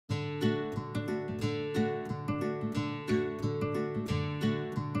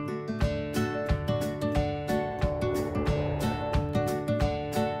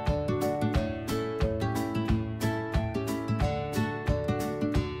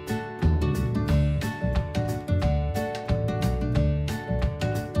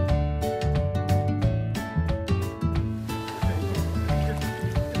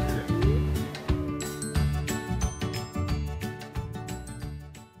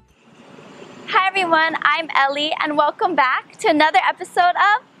everyone, I'm Ellie and welcome back to another episode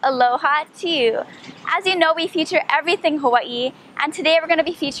of Aloha to You. As you know, we feature everything Hawaii, and today we're going to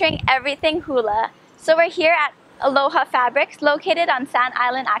be featuring everything hula. So we're here at Aloha Fabrics, located on Sand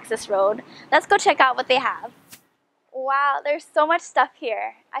Island Access Road. Let's go check out what they have. Wow, there's so much stuff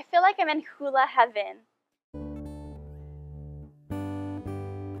here. I feel like I'm in hula heaven.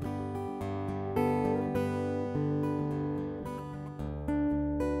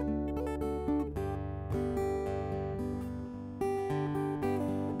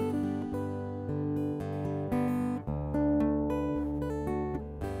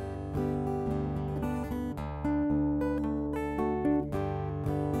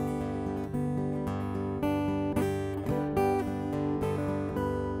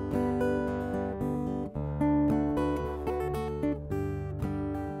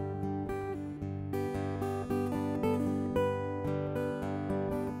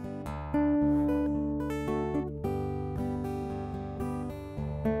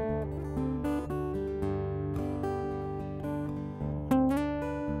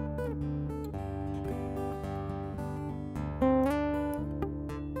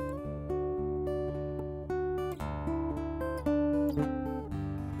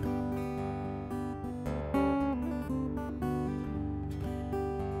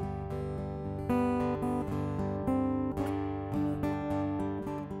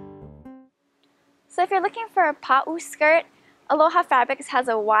 So if you're looking for a pa'u skirt, Aloha Fabrics has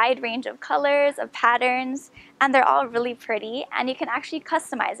a wide range of colors, of patterns, and they're all really pretty, and you can actually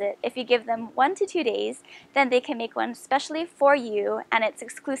customize it. If you give them 1 to 2 days, then they can make one specially for you, and it's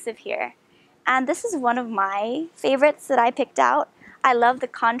exclusive here. And this is one of my favorites that I picked out. I love the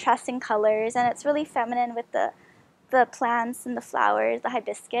contrasting colors, and it's really feminine with the plants and the flowers, the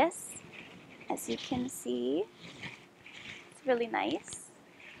hibiscus. As you can see, it's really nice.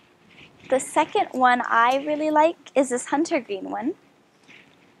 The second one I really like is this hunter green one.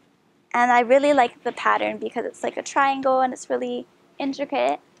 And I really like the pattern because it's like a triangle and it's really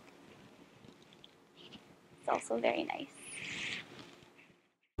intricate. It's also very nice.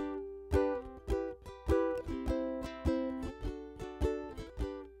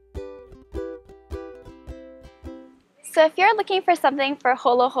 So if you're looking for something for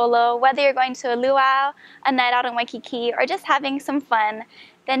holo holo, whether you're going to a luau, a night out in Waikiki, or just having some fun,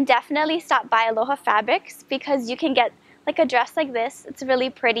 then definitely stop by Aloha Fabrics because you can get like a dress like this. It's really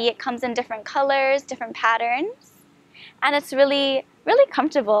pretty. It comes in different colors, different patterns, and it's really, really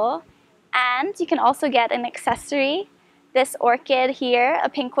comfortable. And you can also get an accessory, this orchid here, a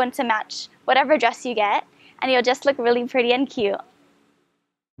pink one to match whatever dress you get, and you'll just look really pretty and cute.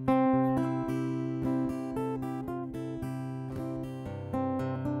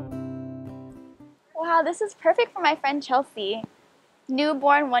 Wow, this is perfect for my friend Chelsea.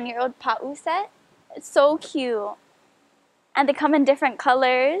 Newborn 1-year-old pa'u set. It's so cute. And they come in different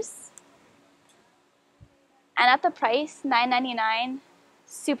colors. And at the price, $9.99,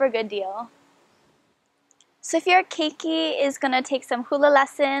 super good deal. So if your keiki is going to take some hula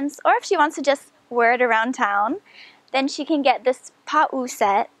lessons, or if she wants to just wear it around town, then she can get this pa'u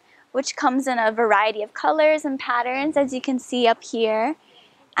set, which comes in a variety of colors and patterns, as you can see up here.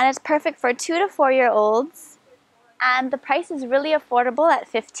 And it's perfect for 2 to 4-year-olds. And the price is really affordable at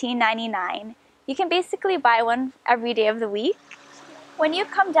 $15.99. You can basically buy one every day of the week. When you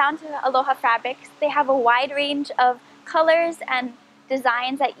come down to Aloha Fabrics, they have a wide range of colors and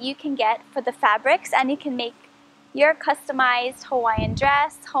designs that you can get for the fabrics, and you can make your customized Hawaiian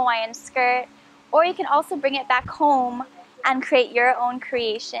dress, Hawaiian skirt, or you can also bring it back home and create your own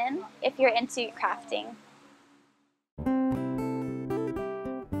creation if you're into crafting.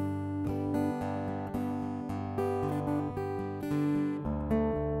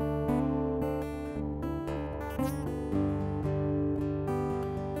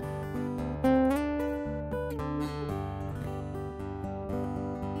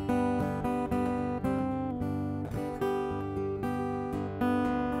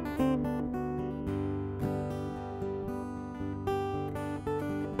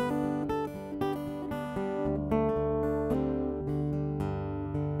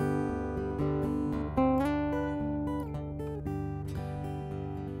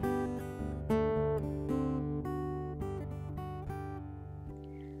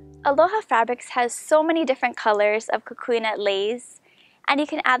 Aloha Fabrics has so many different colors of cocoonut lace, and you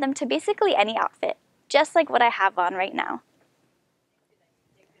can add them to basically any outfit, just like what I have on right now.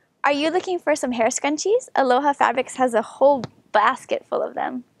 Are you looking for some hair scrunchies? Aloha Fabrics has a whole basket full of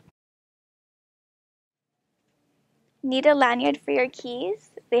them. Need a lanyard for your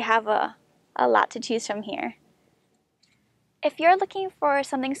keys? They have a lot to choose from here. If you're looking for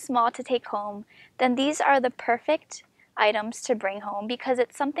something small to take home, then these are the perfect items to bring home because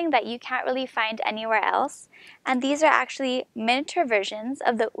it's something that you can't really find anywhere else. And these are actually miniature versions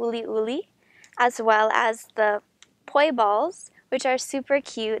of the uli uli, as well as the poi balls, which are super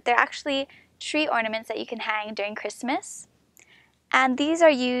cute. They're actually tree ornaments that you can hang during Christmas. And these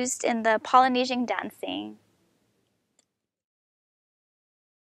are used in the Polynesian dancing.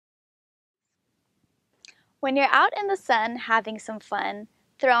 When you're out in the sun having some fun,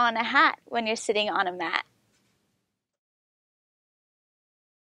 throw on a hat when you're sitting on a mat.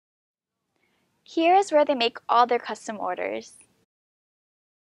 Here is where they make all their custom orders.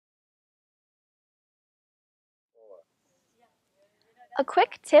 A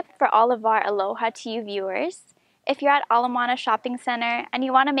quick tip for all of our Aloha to you viewers. If you're at Ala Shopping Center and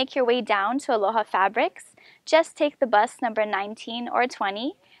you want to make your way down to Aloha Fabrics, just take the bus number 19 or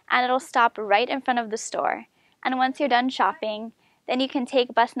 20 and it'll stop right in front of the store. And once you're done shopping, then you can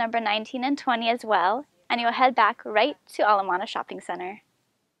take bus number 19 and 20 as well, and you'll head back right to Ala Shopping Center.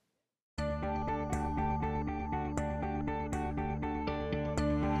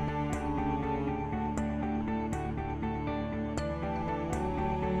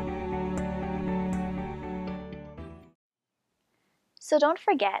 So don't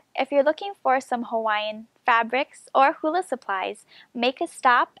forget, if you're looking for some Hawaiian fabrics or hula supplies, make a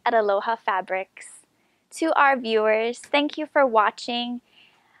stop at Aloha Fabrics. To our viewers, thank you for watching,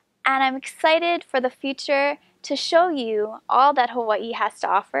 and I'm excited for the future to show you all that Hawaii has to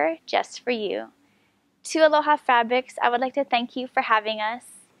offer just for you. To Aloha Fabrics, I would like to thank you for having us,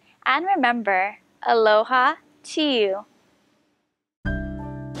 and remember, aloha to you.